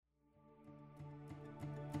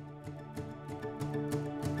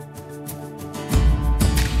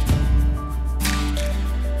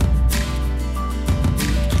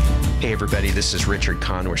Hey everybody, this is Richard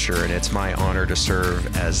Conwisher, and it's my honor to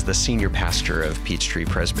serve as the senior pastor of Peachtree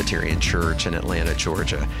Presbyterian Church in Atlanta,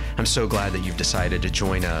 Georgia. I'm so glad that you've decided to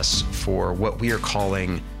join us for what we are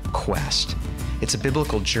calling Quest. It's a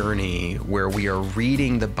biblical journey where we are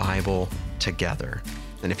reading the Bible together.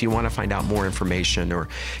 And if you want to find out more information or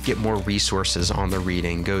get more resources on the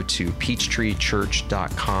reading, go to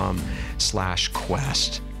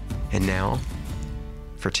peachtreechurch.com/quest. And now,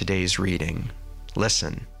 for today's reading,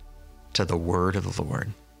 listen to the word of the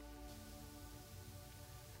Lord.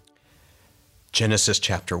 Genesis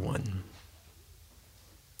chapter 1.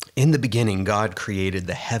 In the beginning, God created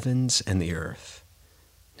the heavens and the earth.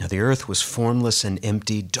 Now the earth was formless and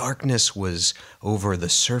empty. Darkness was over the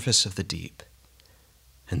surface of the deep,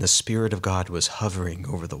 and the Spirit of God was hovering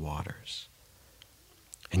over the waters.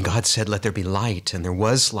 And God said, "Let there be light," and there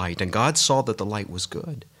was light. And God saw that the light was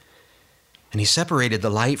good. And he separated the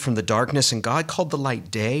light from the darkness, and God called the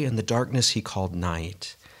light day, and the darkness he called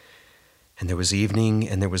night. And there was evening,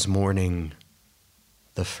 and there was morning,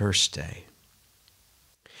 the first day.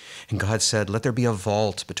 And God said, "Let there be a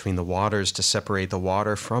vault between the waters to separate the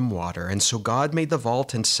water from water." And so God made the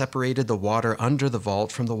vault and separated the water under the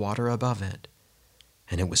vault from the water above it.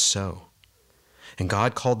 And it was so. And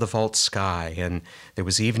God called the vault sky, and there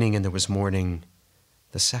was evening, and there was morning,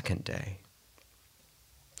 the second day.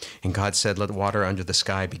 And God said, "Let water under the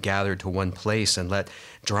sky be gathered to one place, and let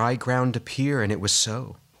dry ground appear," and it was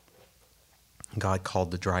so. And God called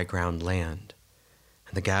the dry ground land,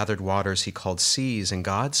 and the gathered waters he called seas, and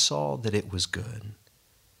God saw that it was good.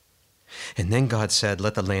 And then God said,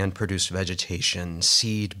 "Let the land produce vegetation,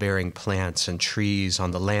 seed-bearing plants and trees on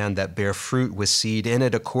the land that bear fruit with seed in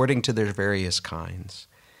it according to their various kinds."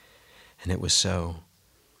 And it was so.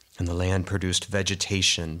 And the land produced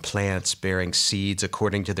vegetation, plants bearing seeds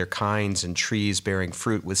according to their kinds, and trees bearing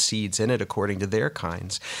fruit with seeds in it according to their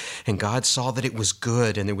kinds. And God saw that it was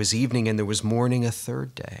good, and there was evening, and there was morning, a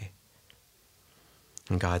third day.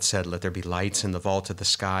 And God said, "Let there be lights in the vault of the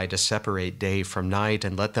sky to separate day from night,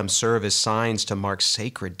 and let them serve as signs to mark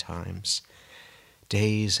sacred times,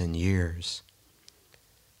 days and years.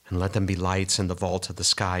 And let them be lights in the vault of the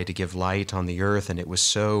sky to give light on the earth." And it was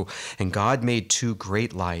so. And God made two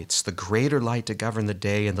great lights, the greater light to govern the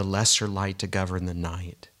day, and the lesser light to govern the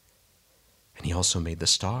night. And he also made the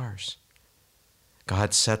stars.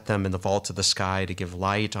 God set them in the vault of the sky to give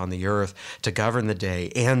light on the earth, to govern the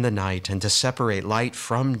day and the night, and to separate light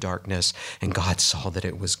from darkness. And God saw that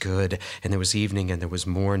it was good. And there was evening, and there was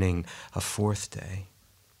morning, a fourth day.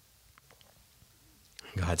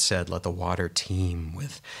 God said, "Let the water teem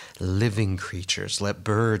with living creatures. Let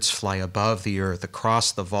birds fly above the earth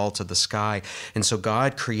across the vault of the sky." And so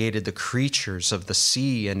God created the creatures of the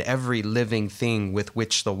sea and every living thing with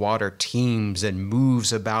which the water teems and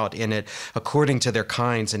moves about in it according to their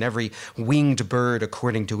kinds, and every winged bird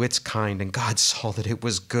according to its kind. And God saw that it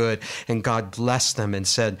was good. And God blessed them and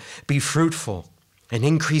said, "Be fruitful and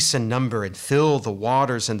increase in number, and fill the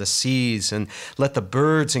waters and the seas, and let the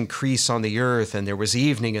birds increase on the earth." And there was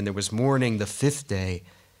evening, and there was morning, the fifth day.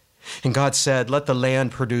 And God said, "Let the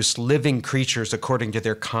land produce living creatures according to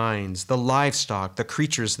their kinds, the livestock, the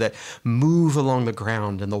creatures that move along the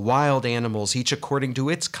ground, and the wild animals, each according to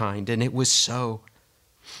its kind." And it was so.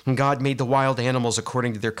 And God made the wild animals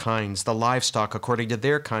according to their kinds, the livestock according to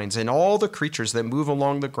their kinds, and all the creatures that move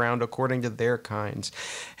along the ground according to their kinds.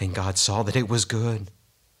 And God saw that it was good.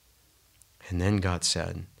 And then God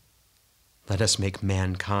said, "Let us make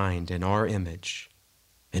mankind in our image,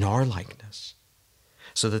 in our likeness,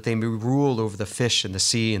 so that they may rule over the fish in the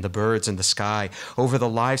sea and the birds in the sky, over the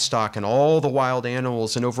livestock and all the wild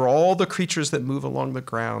animals, and over all the creatures that move along the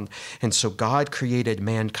ground." And so God created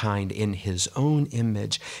mankind in his own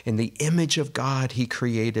image. In the image of God, he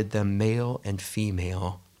created them, male and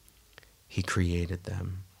female. He created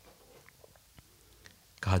them.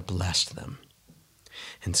 God blessed them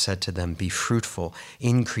and said to them, "Be fruitful,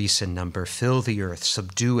 increase in number, fill the earth,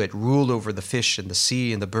 subdue it, rule over the fish in the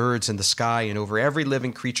sea and the birds in the sky, and over every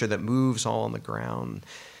living creature that moves all on the ground."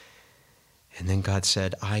 And then God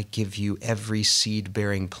said, "I give you every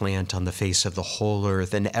seed-bearing plant on the face of the whole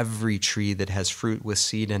earth, and every tree that has fruit with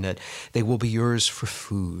seed in it. They will be yours for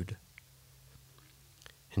food.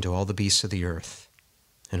 And to all the beasts of the earth,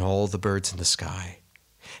 and all the birds in the sky,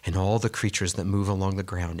 and all the creatures that move along the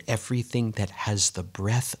ground, everything that has the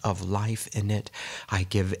breath of life in it, I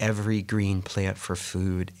give every green plant for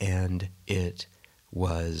food." And it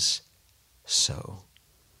was so.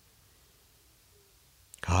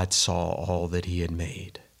 God saw all that he had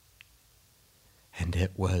made, and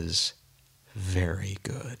it was very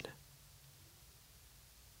good.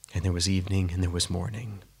 And there was evening and there was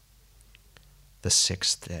morning, the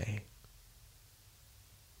sixth day.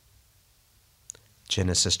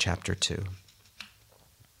 Genesis chapter 2.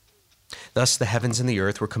 Thus the heavens and the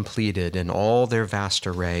earth were completed in all their vast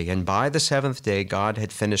array, and by the seventh day God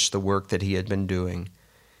had finished the work that he had been doing.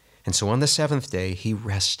 And so on the seventh day he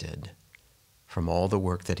rested from all the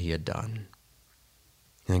work that he had done.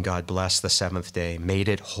 And then God blessed the seventh day, made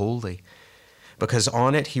it holy, because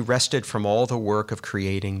on it he rested from all the work of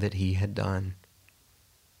creating that he had done.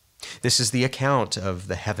 This is the account of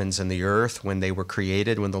the heavens and the earth when they were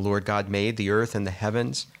created, when the Lord God made the earth and the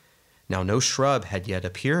heavens. Now no shrub had yet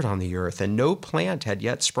appeared on the earth, and no plant had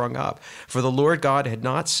yet sprung up, for the Lord God had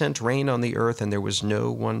not sent rain on the earth, and there was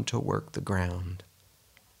no one to work the ground.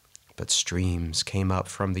 But streams came up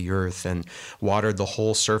from the earth and watered the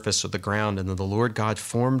whole surface of the ground, and then the Lord God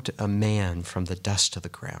formed a man from the dust of the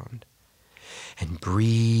ground and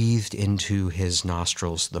breathed into his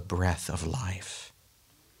nostrils the breath of life.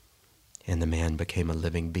 And the man became a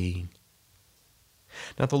living being.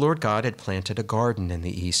 Now the Lord God had planted a garden in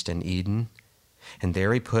the east in Eden, and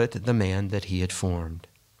there he put the man that he had formed.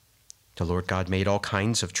 The Lord God made all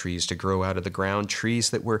kinds of trees to grow out of the ground,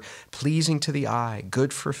 trees that were pleasing to the eye,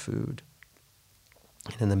 good for food.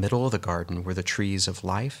 And in the middle of the garden were the trees of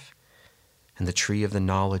life and the tree of the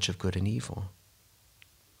knowledge of good and evil.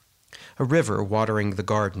 A river watering the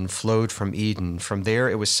garden flowed from Eden. From there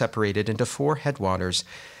it was separated into 4 headwaters.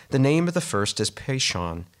 The name of the first is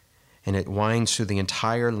Pishon, and it winds through the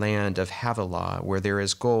entire land of Havilah, where there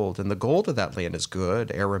is gold. And the gold of that land is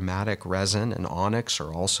good. Aromatic resin and onyx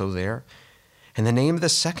are also there. And the name of the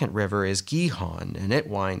second river is Gihon, and it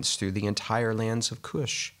winds through the entire lands of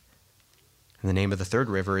Cush. And the name of the third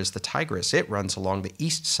river is the Tigris. It runs along the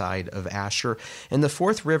east side of Asher. And the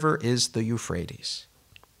fourth river is the Euphrates.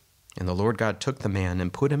 And the Lord God took the man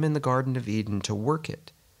and put him in the Garden of Eden to work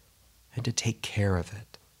it and to take care of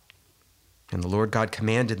it. And the Lord God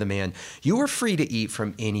commanded the man, "You are free to eat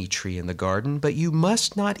from any tree in the garden, but you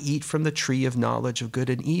must not eat from the tree of knowledge of good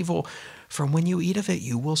and evil, for when you eat of it,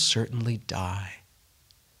 you will certainly die."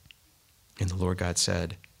 And the Lord God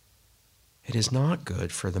said, "It is not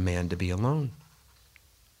good for the man to be alone.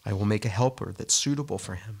 I will make a helper that's suitable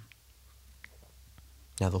for him."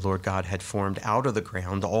 Now the Lord God had formed out of the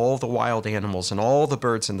ground all the wild animals and all the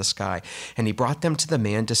birds in the sky, and he brought them to the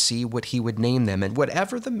man to see what he would name them. And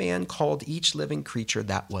whatever the man called each living creature,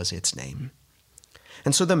 that was its name.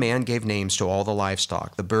 And so the man gave names to all the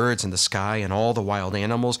livestock, the birds in the sky, and all the wild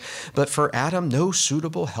animals. But for Adam no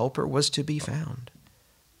suitable helper was to be found.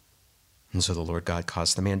 And so the Lord God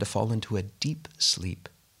caused the man to fall into a deep sleep.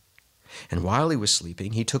 And while he was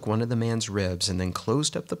sleeping, he took one of the man's ribs and then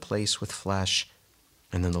closed up the place with flesh.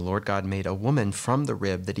 And then the Lord God made a woman from the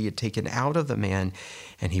rib that he had taken out of the man,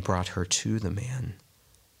 and he brought her to the man.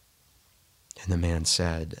 And the man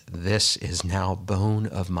said, "This is now bone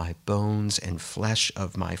of my bones and flesh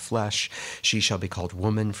of my flesh. She shall be called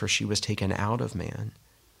woman, for she was taken out of man."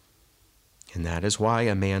 And that is why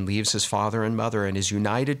a man leaves his father and mother and is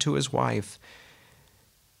united to his wife,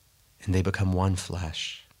 and they become one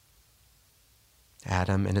flesh.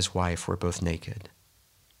 Adam and his wife were both naked,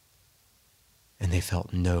 and they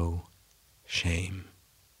felt no shame.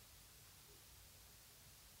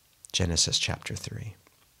 Genesis chapter 3.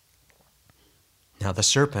 Now the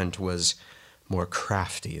serpent was more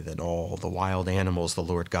crafty than all the wild animals the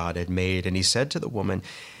Lord God had made, and he said to the woman,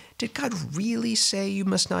 "Did God really say you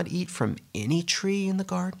must not eat from any tree in the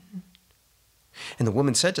garden?" And the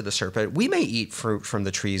woman said to the serpent, "We may eat fruit from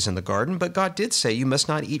the trees in the garden, but God did say you must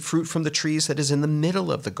not eat fruit from the trees that is in the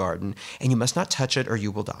middle of the garden, and you must not touch it or you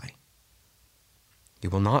will die." "You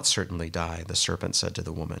will not certainly die," the serpent said to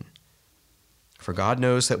the woman. "For God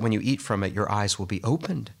knows that when you eat from it, your eyes will be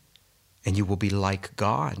opened, and you will be like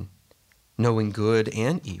God, knowing good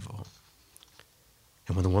and evil."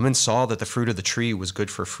 And when the woman saw that the fruit of the tree was good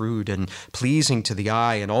for food and pleasing to the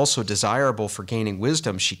eye and also desirable for gaining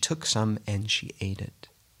wisdom, she took some and she ate it.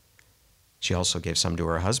 She also gave some to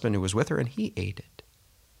her husband who was with her, and he ate it.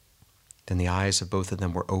 Then the eyes of both of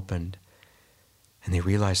them were opened, and they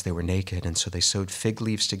realized they were naked, and so they sewed fig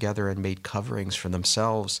leaves together and made coverings for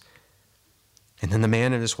themselves. And then the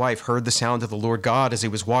man and his wife heard the sound of the Lord God as he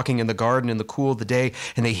was walking in the garden in the cool of the day,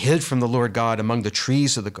 and they hid from the Lord God among the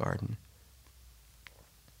trees of the garden.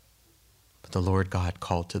 But the Lord God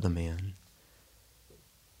called to the man,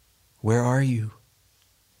 "Where are you?"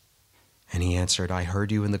 And he answered, "I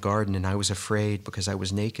heard you in the garden, and I was afraid because I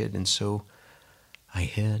was naked, and so I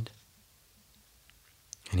hid."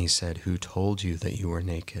 And he said, "Who told you that you were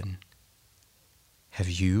naked? Have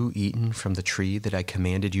you eaten from the tree that I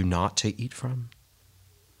commanded you not to eat from?"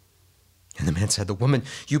 And the man said, "The woman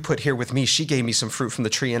you put here with me, she gave me some fruit from the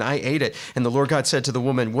tree, and I ate it." And the Lord God said to the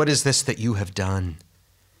woman, "What is this that you have done?"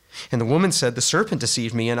 And the woman said, the serpent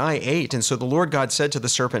deceived me, and I ate. And so the Lord God said to the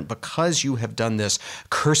serpent, because you have done this,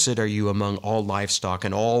 cursed are you among all livestock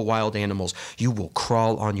and all wild animals. You will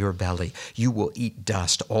crawl on your belly. You will eat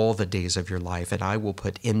dust all the days of your life. And I will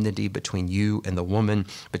put enmity between you and the woman,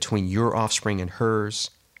 between your offspring and hers.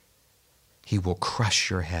 He will crush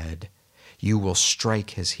your head. You will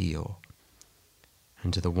strike his heel.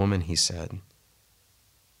 And to the woman he said,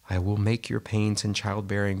 I will make your pains in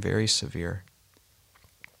childbearing very severe.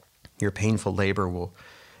 Your painful labor will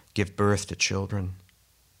give birth to children.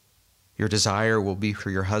 Your desire will be for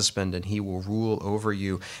your husband, and he will rule over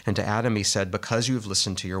you. And to Adam he said, because you have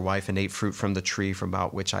listened to your wife and ate fruit from the tree from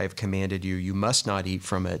about which I have commanded you, you must not eat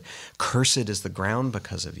from it. Cursed is the ground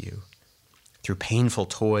because of you. Through painful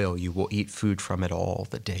toil you will eat food from it all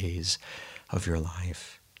the days of your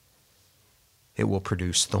life. It will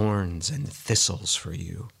produce thorns and thistles for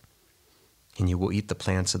you. And you will eat the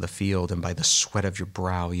plants of the field, and by the sweat of your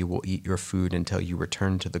brow you will eat your food until you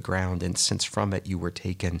return to the ground, and since from it you were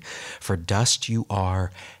taken. For dust you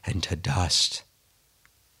are, and to dust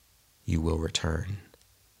you will return.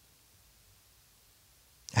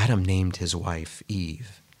 Adam named his wife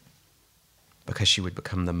Eve because she would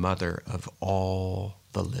become the mother of all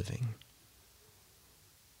the living.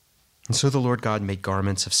 And so the Lord God made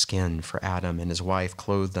garments of skin for Adam, and his wife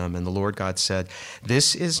clothed them. And the Lord God said,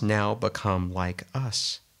 this is now become like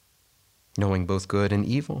us, knowing both good and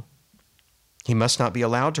evil. He must not be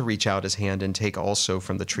allowed to reach out his hand and take also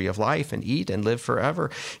from the tree of life and eat and live forever.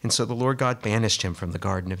 And so the Lord God banished him from the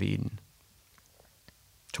Garden of Eden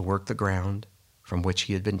to work the ground from which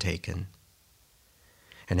he had been taken.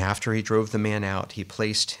 And after he drove the man out, he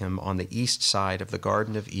placed him on the east side of the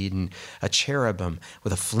Garden of Eden, a cherubim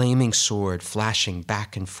with a flaming sword flashing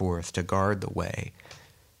back and forth to guard the way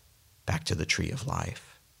back to the tree of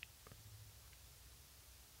life.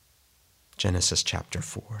 Genesis chapter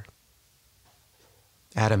 4.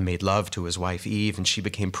 Adam made love to his wife Eve, and she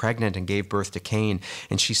became pregnant and gave birth to Cain.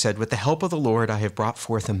 And she said, with the help of the Lord, I have brought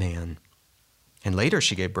forth a man. And later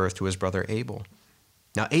she gave birth to his brother Abel.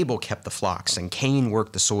 Now Abel kept the flocks, and Cain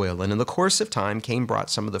worked the soil. And in the course of time, Cain brought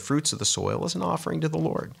some of the fruits of the soil as an offering to the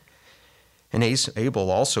Lord. And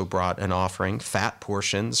Abel also brought an offering, fat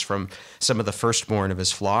portions from some of the firstborn of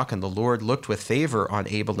his flock. And the Lord looked with favor on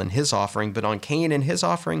Abel and his offering, but on Cain and his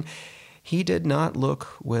offering, he did not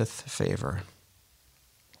look with favor.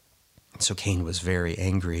 And so Cain was very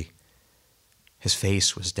angry. His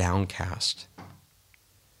face was downcast.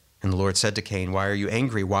 And the Lord said to Cain, why are you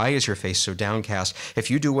angry? Why is your face so downcast?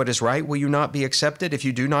 If you do what is right, will you not be accepted? If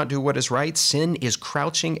you do not do what is right, sin is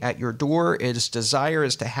crouching at your door. Its desire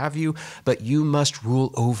is to have you, but you must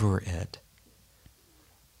rule over it.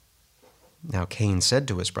 Now Cain said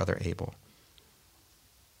to his brother Abel,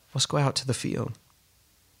 let's go out to the field.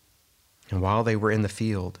 And while they were in the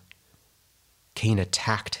field, Cain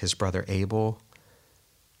attacked his brother Abel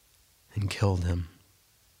and killed him.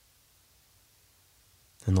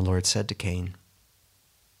 And the Lord said to Cain,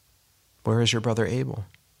 where is your brother Abel?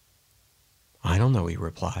 I don't know, he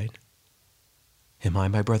replied. Am I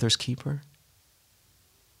my brother's keeper?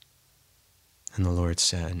 And the Lord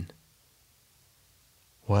said,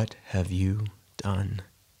 what have you done?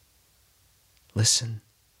 Listen.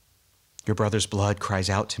 Your brother's blood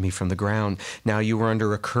cries out to me from the ground. Now you are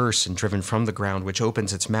under a curse and driven from the ground, which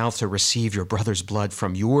opens its mouth to receive your brother's blood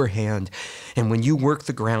from your hand. And when you work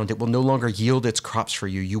the ground, it will no longer yield its crops for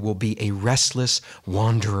you. You will be a restless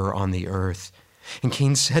wanderer on the earth. And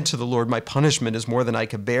Cain said to the Lord, my punishment is more than I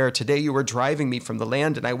can bear. Today you are driving me from the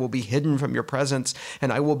land, and I will be hidden from your presence,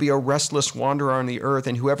 and I will be a restless wanderer on the earth,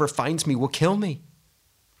 and whoever finds me will kill me.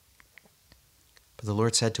 But the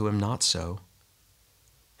Lord said to him, not so.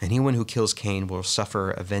 Anyone who kills Cain will suffer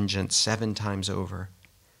a vengeance 7 times over.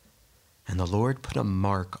 And the Lord put a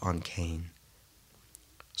mark on Cain,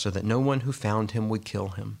 so that no one who found him would kill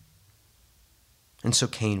him. And so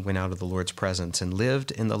Cain went out of the Lord's presence and lived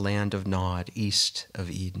in the land of Nod, east of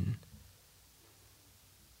Eden.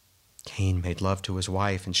 Cain made love to his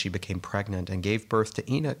wife, and she became pregnant and gave birth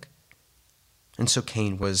to Enoch. And so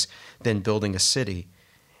Cain was then building a city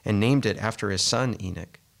and named it after his son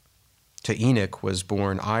Enoch. To Enoch was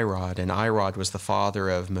born Irad, and Irad was the father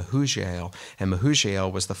of Mehujael, and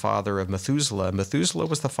Mehujael was the father of Methuselah. Methuselah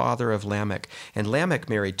was the father of Lamech, and Lamech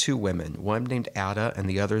married 2 women, one named Ada and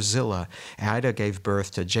the other Zillah. Ada gave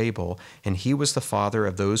birth to Jabal, and he was the father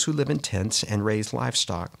of those who live in tents and raise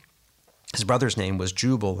livestock. His brother's name was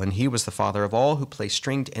Jubal, and he was the father of all who play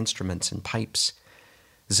stringed instruments and pipes.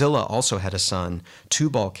 Zillah also had a son,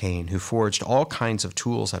 Tubal-Cain, who forged all kinds of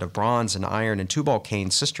tools out of bronze and iron, and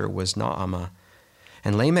Tubal-Cain's sister was Naamah.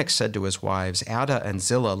 And Lamech said to his wives, Adah and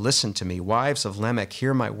Zillah, listen to me. Wives of Lamech,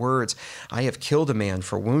 hear my words. I have killed a man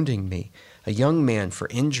for wounding me, a young man for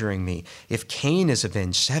injuring me. If Cain is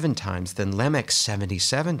avenged 7 times, then Lamech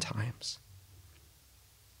 77 times.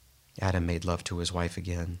 Adam made love to his wife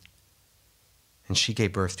again, and she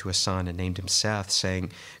gave birth to a son and named him Seth,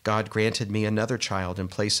 saying, God granted me another child in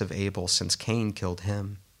place of Abel, since Cain killed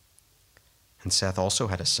him. And Seth also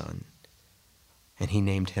had a son, and he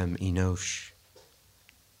named him Enosh.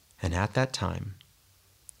 And at that time,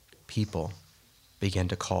 people began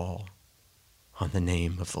to call on the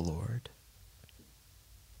name of the Lord.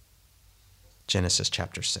 Genesis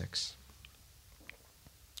chapter 6.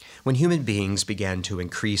 When human beings began to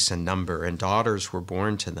increase in number and daughters were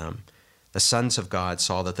born to them, the sons of God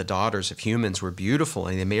saw that the daughters of humans were beautiful,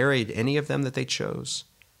 and they married any of them that they chose.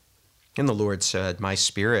 And the Lord said, My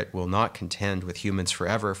spirit will not contend with humans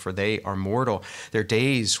forever, for they are mortal. Their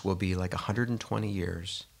days will be like 120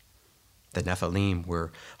 years. The Nephilim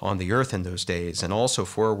were on the earth in those days, and also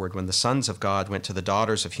forward when the sons of God went to the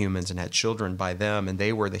daughters of humans and had children by them, and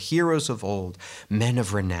they were the heroes of old, men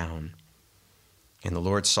of renown. And the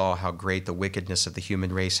Lord saw how great the wickedness of the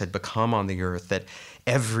human race had become on the earth, that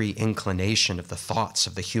every inclination of the thoughts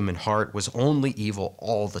of the human heart was only evil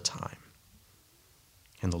all the time.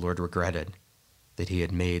 And the Lord regretted that he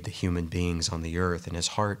had made the human beings on the earth, and his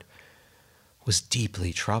heart was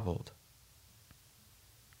deeply troubled.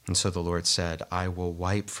 And so the Lord said, I will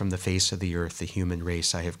wipe from the face of the earth the human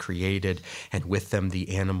race I have created, and with them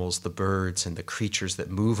the animals, the birds, and the creatures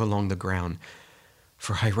that move along the ground,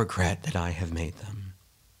 for I regret that I have made them.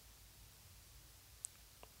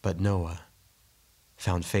 But Noah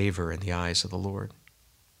found favor in the eyes of the Lord.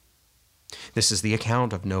 This is the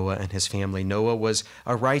account of Noah and his family. Noah was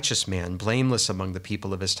a righteous man, blameless among the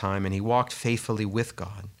people of his time, and he walked faithfully with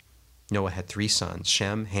God. Noah had 3 sons,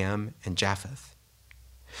 Shem, Ham, and Japheth.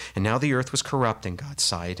 And now the earth was corrupt in God's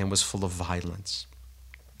sight and was full of violence.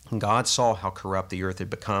 And God saw how corrupt the earth had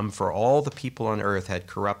become, for all the people on earth had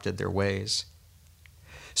corrupted their ways.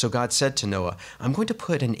 So God said to Noah, I'm going to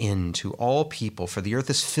put an end to all people, for the earth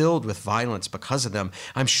is filled with violence because of them.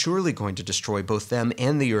 I'm surely going to destroy both them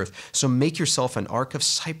and the earth. So make yourself an ark of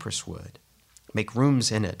cypress wood. Make rooms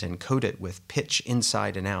in it and coat it with pitch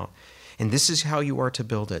inside and out. And this is how you are to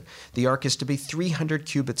build it. The ark is to be 300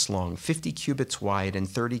 cubits long, 50 cubits wide, and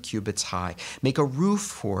 30 cubits high. Make a roof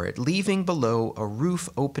for it, leaving below a roof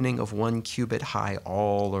opening of 1 cubit high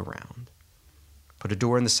all around. Put a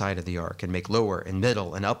door in the side of the ark, and make lower and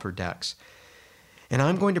middle and upper decks. And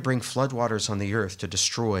I'm going to bring floodwaters on the earth to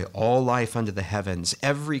destroy all life under the heavens,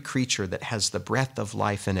 every creature that has the breath of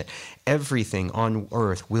life in it. Everything on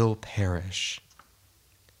earth will perish.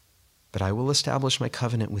 But I will establish my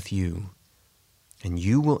covenant with you, and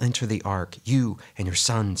you will enter the ark, you and your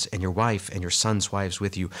sons and your wife and your sons' wives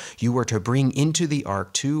with you. You are to bring into the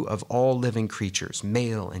ark 2 of all living creatures,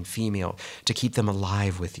 male and female, to keep them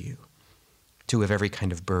alive with you. 2 of every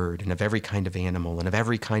kind of bird and of every kind of animal and of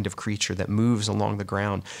every kind of creature that moves along the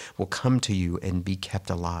ground will come to you and be kept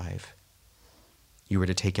alive. You are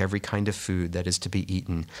to take every kind of food that is to be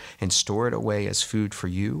eaten and store it away as food for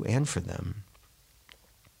you and for them.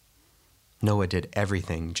 Noah did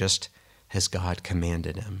everything just as God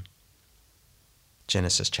commanded him.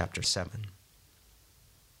 Genesis chapter 7.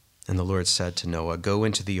 And the Lord said to Noah, Go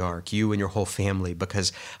into the ark, you and your whole family,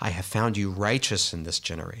 because I have found you righteous in this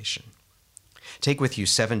generation. Take with you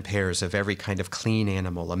 7 pairs of every kind of clean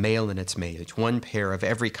animal, a male and its mate, 1 pair of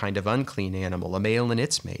every kind of unclean animal, a male and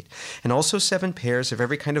its mate, and also 7 pairs of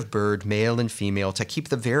every kind of bird, male and female, to keep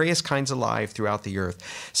the various kinds alive throughout the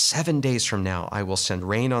earth. 7 days from now I will send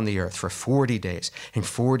rain on the earth for 40 days and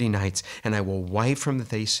 40 nights, and I will wipe from the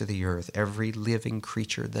face of the earth every living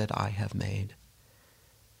creature that I have made.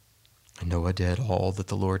 And Noah did all that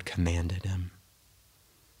the Lord commanded him.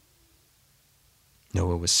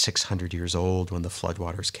 Noah was 600 years old when the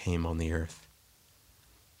floodwaters came on the earth.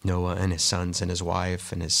 Noah and his sons and his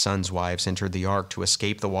wife and his sons' wives entered the ark to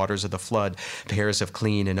escape the waters of the flood. Pairs of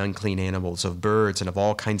clean and unclean animals, of birds and of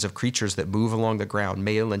all kinds of creatures that move along the ground,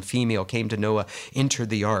 male and female, came to Noah, entered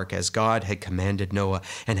the ark as God had commanded Noah,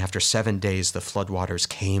 and after 7 days the floodwaters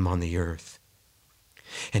came on the earth.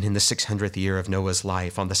 And in the 600th year of Noah's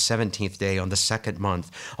life, on the 17th day, on the 2nd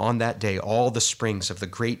month, on that day, all the springs of the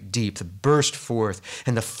great deep burst forth,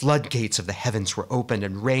 and the floodgates of the heavens were opened,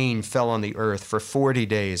 and rain fell on the earth for 40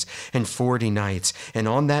 days and 40 nights. And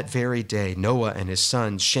on that very day, Noah and his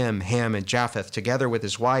sons, Shem, Ham, and Japheth, together with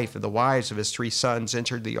his wife and the wives of his 3 sons,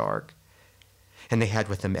 entered the ark. And they had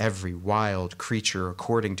with them every wild creature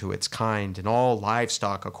according to its kind, and all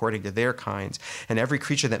livestock according to their kinds, and every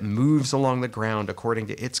creature that moves along the ground according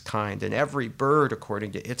to its kind, and every bird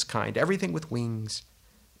according to its kind, everything with wings.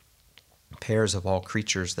 Pairs of all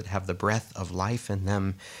creatures that have the breath of life in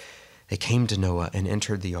them. They came to Noah and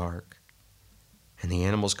entered the ark. And the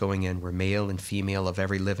animals going in were male and female of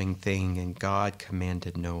every living thing, and God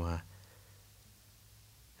commanded Noah,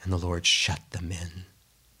 and the Lord shut them in.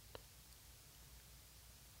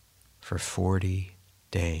 For 40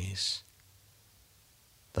 days,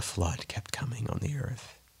 the flood kept coming on the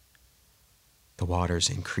earth. The waters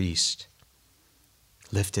increased,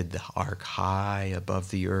 lifted the ark high above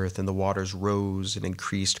the earth, and the waters rose and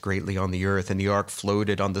increased greatly on the earth, and the ark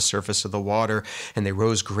floated on the surface of the water, and they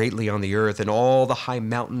rose greatly on the earth, and all the high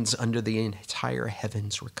mountains under the entire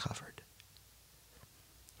heavens were covered.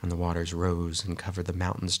 And the waters rose and covered the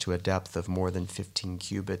mountains to a depth of more than 15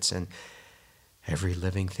 cubits, and every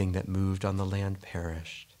living thing that moved on the land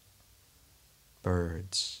perished.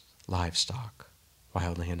 Birds, livestock,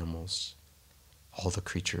 wild animals, all the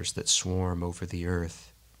creatures that swarm over the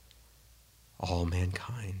earth, all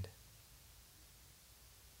mankind.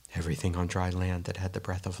 Everything on dry land that had the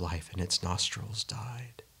breath of life in its nostrils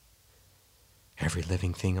died. Every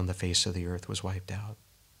living thing on the face of the earth was wiped out.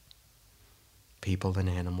 People and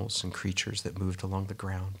animals and creatures that moved along the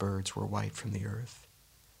ground, birds were wiped from the earth.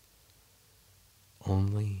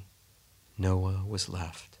 Only Noah was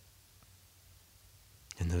left,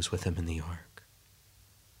 and those with him in the ark.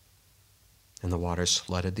 And the waters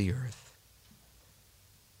flooded the earth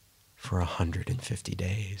for 150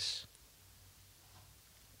 days.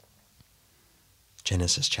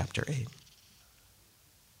 Genesis chapter 8.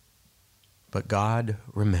 But God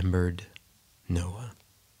remembered Noah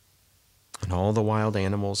and all the wild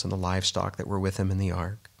animals and the livestock that were with him in the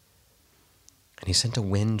ark. And he sent a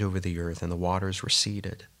wind over the earth, and the waters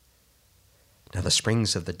receded. Now the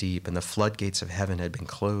springs of the deep and the floodgates of heaven had been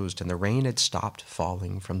closed, and the rain had stopped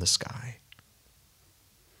falling from the sky.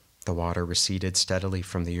 The water receded steadily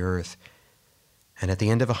from the earth, and at the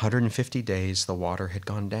end of 150 days the water had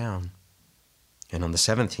gone down. And on the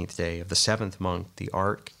 17th day of the 7th month the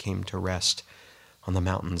ark came to rest on the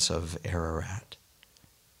mountains of Ararat.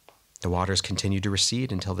 The waters continued to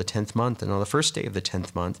recede until the 10th month, and on the first day of the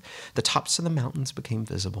 10th month the tops of the mountains became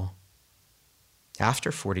visible.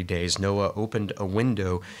 After 40 days, Noah opened a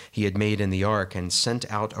window he had made in the ark and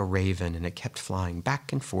sent out a raven, and it kept flying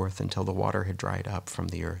back and forth until the water had dried up from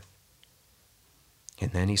the earth.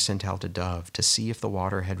 And then he sent out a dove to see if the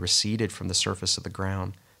water had receded from the surface of the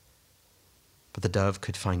ground. But the dove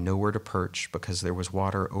could find nowhere to perch because there was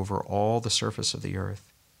water over all the surface of the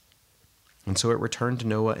earth. And so it returned to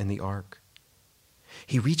Noah in the ark.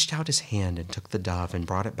 He reached out his hand and took the dove and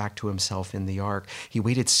brought it back to himself in the ark. He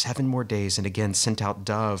waited 7 more days and again sent out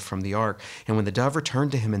dove from the ark. And when the dove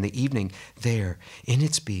returned to him in the evening, there, in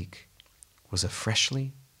its beak, was a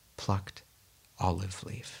freshly plucked olive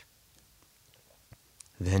leaf.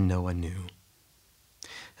 Then Noah knew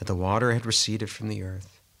that the water had receded from the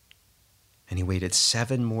earth, and he waited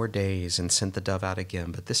 7 more days and sent the dove out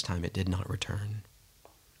again, but this time it did not return.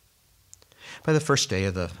 By the first day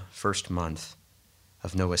of the first month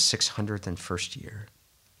of Noah's 601st year,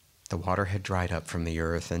 the water had dried up from the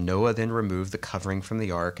earth, and Noah then removed the covering from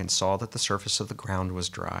the ark and saw that the surface of the ground was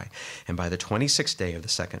dry. And by the 26th day of the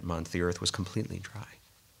 2nd month, the earth was completely dry.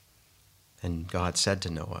 And God said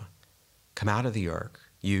to Noah, "Come out of the ark,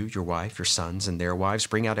 you, your wife, your sons, and their wives.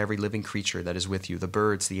 Bring out every living creature that is with you, the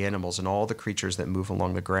birds, the animals, and all the creatures that move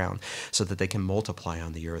along the ground, so that they can multiply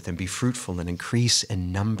on the earth and be fruitful and increase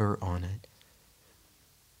in number on it."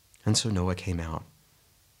 And so Noah came out,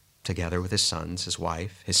 together with his sons, his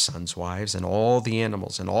wife, his sons' wives, and all the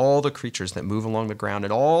animals, and all the creatures that move along the ground,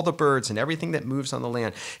 and all the birds, and everything that moves on the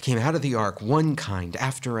land, came out of the ark, one kind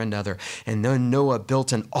after another. And then Noah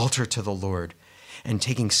built an altar to the Lord. And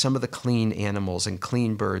taking some of the clean animals and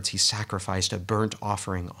clean birds, he sacrificed a burnt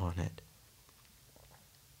offering on it.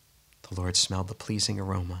 The Lord smelled the pleasing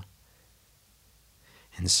aroma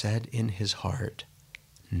and said in his heart,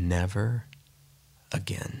 "Never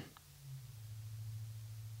again.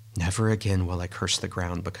 Never again will I curse the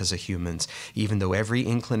ground because of humans, even though every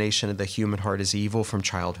inclination of the human heart is evil from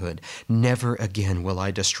childhood. Never again will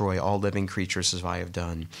I destroy all living creatures as I have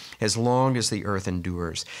done. As long as the earth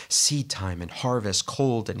endures, seed time and harvest,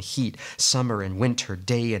 cold and heat, summer and winter,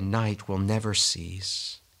 day and night will never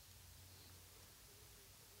cease."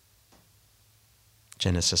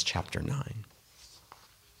 Genesis chapter 9.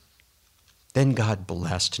 Then God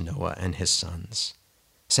blessed Noah and his sons,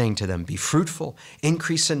 saying to them, "Be fruitful,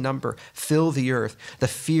 increase in number, fill the earth. The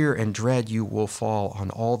fear and dread you will fall on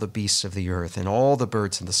all the beasts of the earth and all the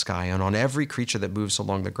birds in the sky and on every creature that moves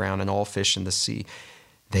along the ground and all fish in the sea.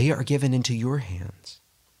 They are given into your hands.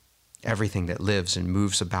 Everything that lives and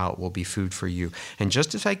moves about will be food for you. And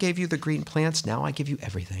just as I gave you the green plants, now I give you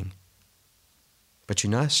everything. But you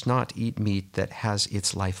must not eat meat that has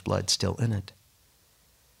its lifeblood still in it.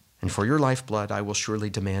 And for your lifeblood I will surely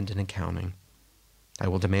demand an accounting. I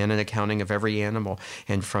will demand an accounting of every animal,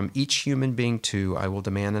 and from each human being too I will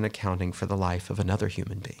demand an accounting for the life of another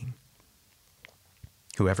human being.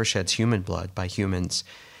 Whoever sheds human blood, by humans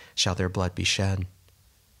shall their blood be shed.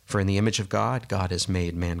 For in the image of God, God has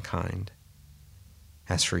made mankind.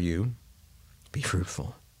 As for you, be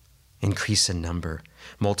fruitful, increase in number,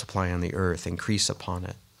 multiply on the earth, increase upon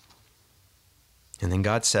it." And then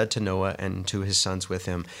God said to Noah and to his sons with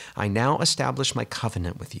him, "I now establish my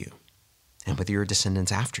covenant with you and with your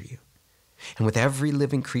descendants after you, and with every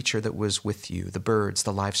living creature that was with you, the birds,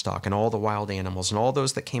 the livestock, and all the wild animals, and all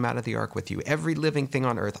those that came out of the ark with you, every living thing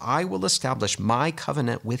on earth. I will establish my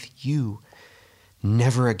covenant with you.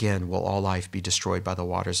 Never again will all life be destroyed by the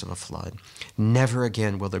waters of a flood. Never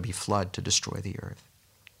again will there be flood to destroy the earth."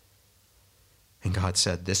 And God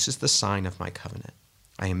said, "This is the sign of my covenant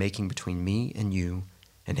I am making between me and you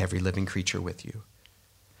and every living creature with you,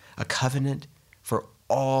 a covenant for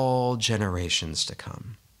all generations to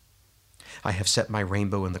come. I have set my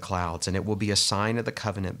rainbow in the clouds, and it will be a sign of the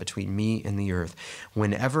covenant between me and the earth.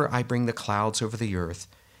 Whenever I bring the clouds over the earth,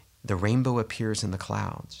 the rainbow appears in the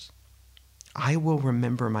clouds. I will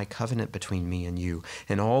remember my covenant between me and you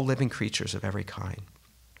and all living creatures of every kind.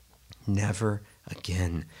 Never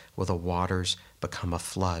again will the waters become a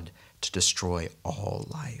flood to destroy all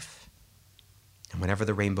life. And whenever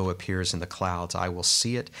the rainbow appears in the clouds, I will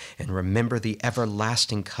see it and remember the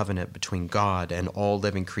everlasting covenant between God and all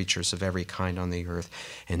living creatures of every kind on the earth."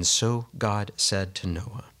 And so God said to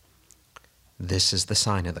Noah, "This is the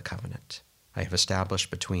sign of the covenant I have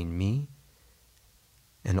established between me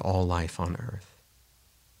and all life on earth."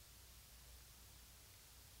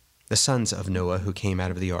 The sons of Noah who came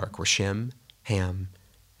out of the ark were Shem, Ham,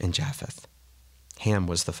 and Japheth. Ham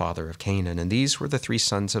was the father of Canaan, and these were the three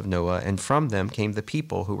sons of Noah, and from them came the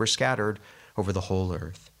people who were scattered over the whole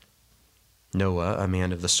earth. Noah, a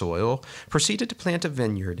man of the soil, proceeded to plant a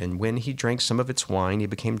vineyard, and when he drank some of its wine, he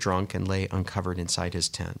became drunk and lay uncovered inside his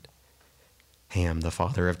tent. Ham, the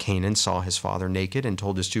father of Canaan, saw his father naked and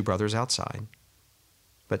told his two brothers outside.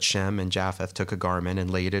 But Shem and Japheth took a garment and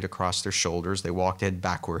laid it across their shoulders. They walked head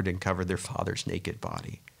backward and covered their father's naked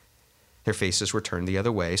body. Their faces were turned the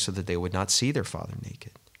other way so that they would not see their father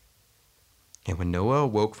naked. And when Noah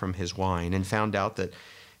awoke from his wine and found out that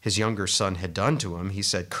his younger son had done to him, he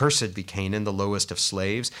said, "Cursed be Canaan, the lowest of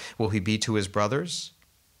slaves. Will he be to his brothers?"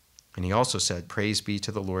 And he also said, "Praise be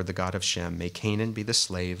to the Lord, the God of Shem. May Canaan be the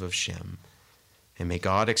slave of Shem. And may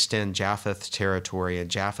God extend Japheth's territory,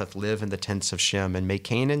 and Japheth live in the tents of Shem. And may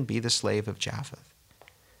Canaan be the slave of Japheth."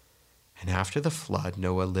 And after the flood,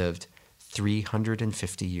 Noah lived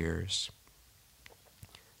 350 years.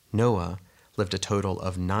 Noah lived a total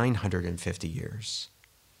of 950 years.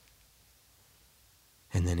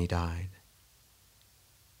 And then he died.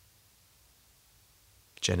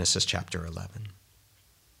 Genesis chapter 11.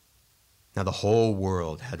 Now the whole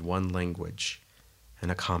world had one language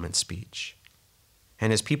and a common speech.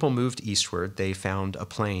 And as people moved eastward, they found a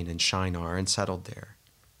plain in Shinar and settled there.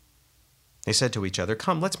 They said to each other,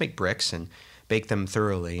 "Come, let's make bricks and bake them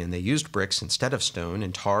thoroughly." And they used bricks instead of stone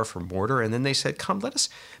and tar for mortar. And then they said, "Come, let us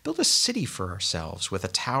build a city for ourselves with a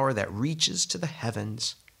tower that reaches to the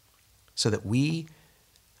heavens, so that we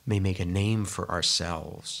may make a name for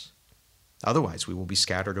ourselves. Otherwise, we will be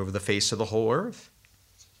scattered over the face of the whole earth."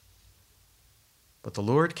 But the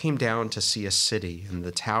Lord came down to see a city and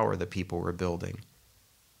the tower the people were building.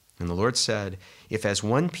 And the Lord said, "If as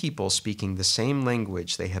one people speaking the same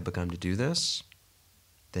language they have begun to do this,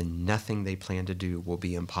 then nothing they plan to do will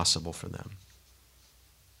be impossible for them.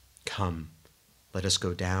 Come, let us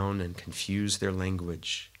go down and confuse their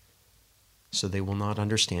language, so they will not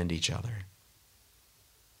understand each other."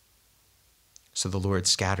 So the Lord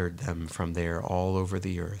scattered them from there all over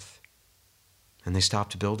the earth, and they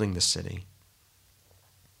stopped building the city.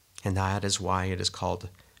 And that is why it is called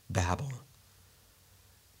Babel,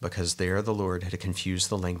 because there the Lord had confused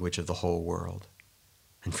the language of the whole world.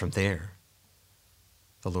 And from there,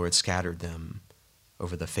 the Lord scattered them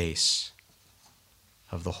over the face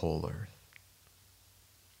of the whole earth.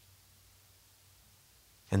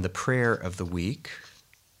 And the prayer of the week,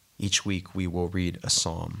 each week we will read a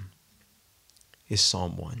psalm, is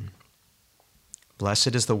Psalm 1.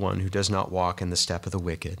 Blessed is the one who does not walk in the step of the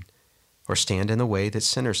wicked, or stand in the way that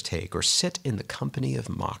sinners take, or sit in the company of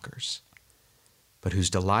mockers, but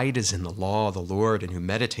whose delight is in the law of the Lord, and who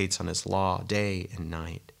meditates on his law day and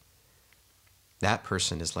night. That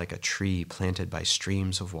person is like a tree planted by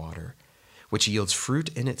streams of water, which yields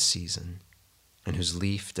fruit in its season, and whose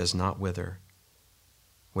leaf does not wither.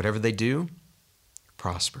 Whatever they do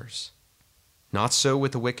prospers. Not so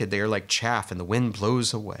with the wicked. They are like chaff, and the wind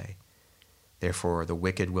blows away. Therefore the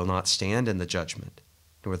wicked will not stand in the judgment,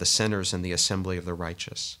 nor the sinners in the assembly of the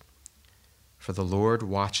righteous. For the Lord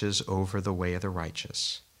watches over the way of the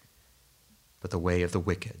righteous, but the way of the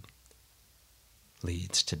wicked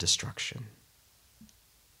leads to destruction.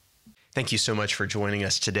 Thank you so much for joining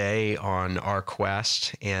us today on our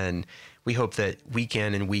quest, and we hope that week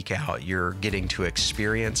in and week out you're getting to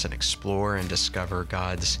experience and explore and discover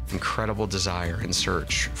God's incredible desire and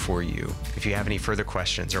search for you. If you have any further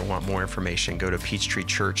questions or want more information, go to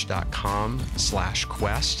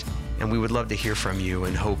peachtreechurch.com/quest, and we would love to hear from you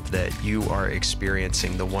and hope that you are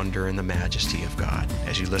experiencing the wonder and the majesty of God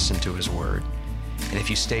as you listen to his word. And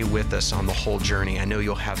if you stay with us on the whole journey, I know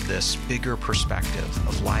you'll have this bigger perspective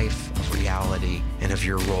of life, of reality, and of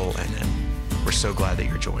your role in it. We're so glad that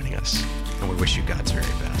you're joining us, and we wish you God's very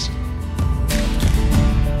best.